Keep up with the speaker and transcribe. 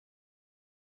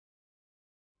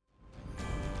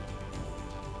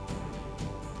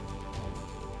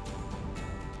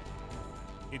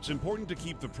It's important to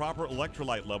keep the proper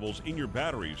electrolyte levels in your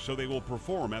batteries so they will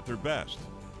perform at their best.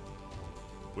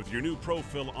 With your new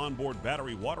ProFill onboard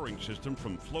battery watering system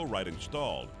from Flow-Rite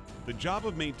installed, the job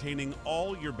of maintaining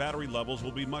all your battery levels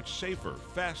will be much safer,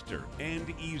 faster,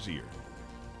 and easier.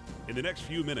 In the next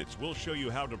few minutes, we'll show you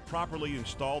how to properly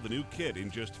install the new kit in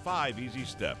just 5 easy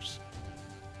steps.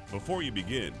 Before you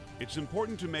begin, it's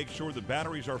important to make sure the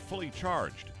batteries are fully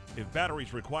charged. If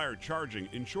batteries require charging,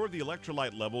 ensure the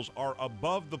electrolyte levels are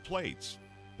above the plates.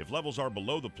 If levels are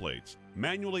below the plates,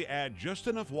 manually add just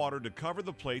enough water to cover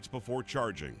the plates before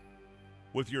charging.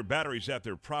 With your batteries at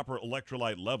their proper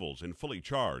electrolyte levels and fully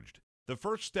charged, the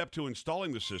first step to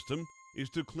installing the system is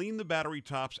to clean the battery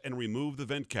tops and remove the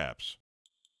vent caps.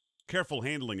 Careful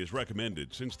handling is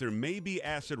recommended since there may be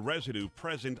acid residue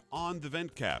present on the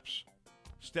vent caps.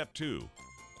 Step 2.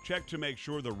 Check to make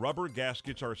sure the rubber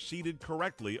gaskets are seated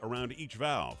correctly around each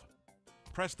valve.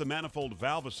 Press the manifold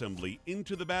valve assembly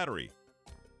into the battery.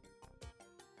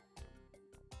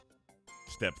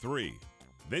 Step 3.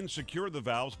 Then secure the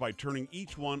valves by turning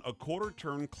each one a quarter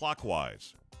turn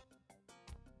clockwise.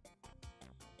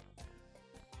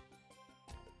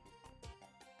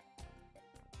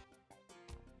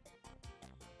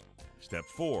 Step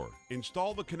 4.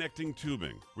 Install the connecting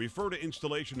tubing. Refer to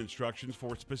installation instructions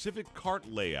for specific cart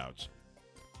layouts.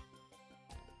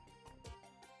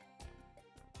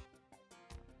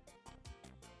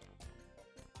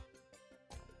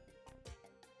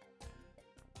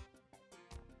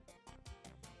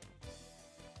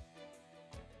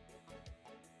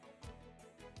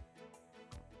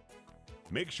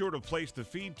 Make sure to place the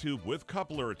feed tube with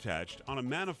coupler attached on a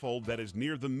manifold that is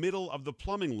near the middle of the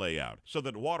plumbing layout so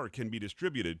that water can be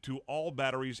distributed to all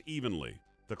batteries evenly.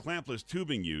 The clampless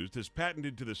tubing used is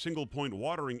patented to the single-point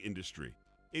watering industry.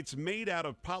 It's made out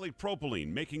of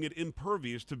polypropylene, making it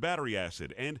impervious to battery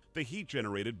acid and the heat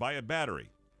generated by a battery.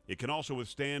 It can also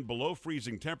withstand below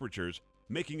freezing temperatures,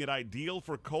 making it ideal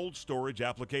for cold storage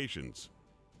applications.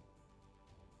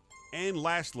 And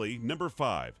lastly, number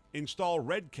 5, install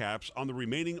red caps on the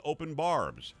remaining open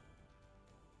barbs.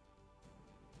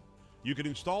 You can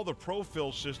install the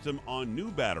ProFill system on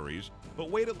new batteries,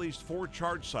 but wait at least 4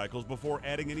 charge cycles before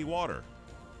adding any water.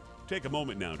 Take a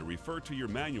moment now to refer to your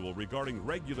manual regarding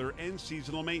regular and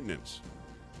seasonal maintenance.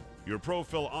 Your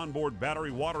ProFill onboard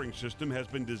battery watering system has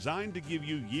been designed to give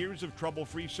you years of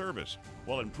trouble-free service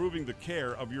while improving the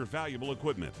care of your valuable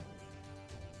equipment.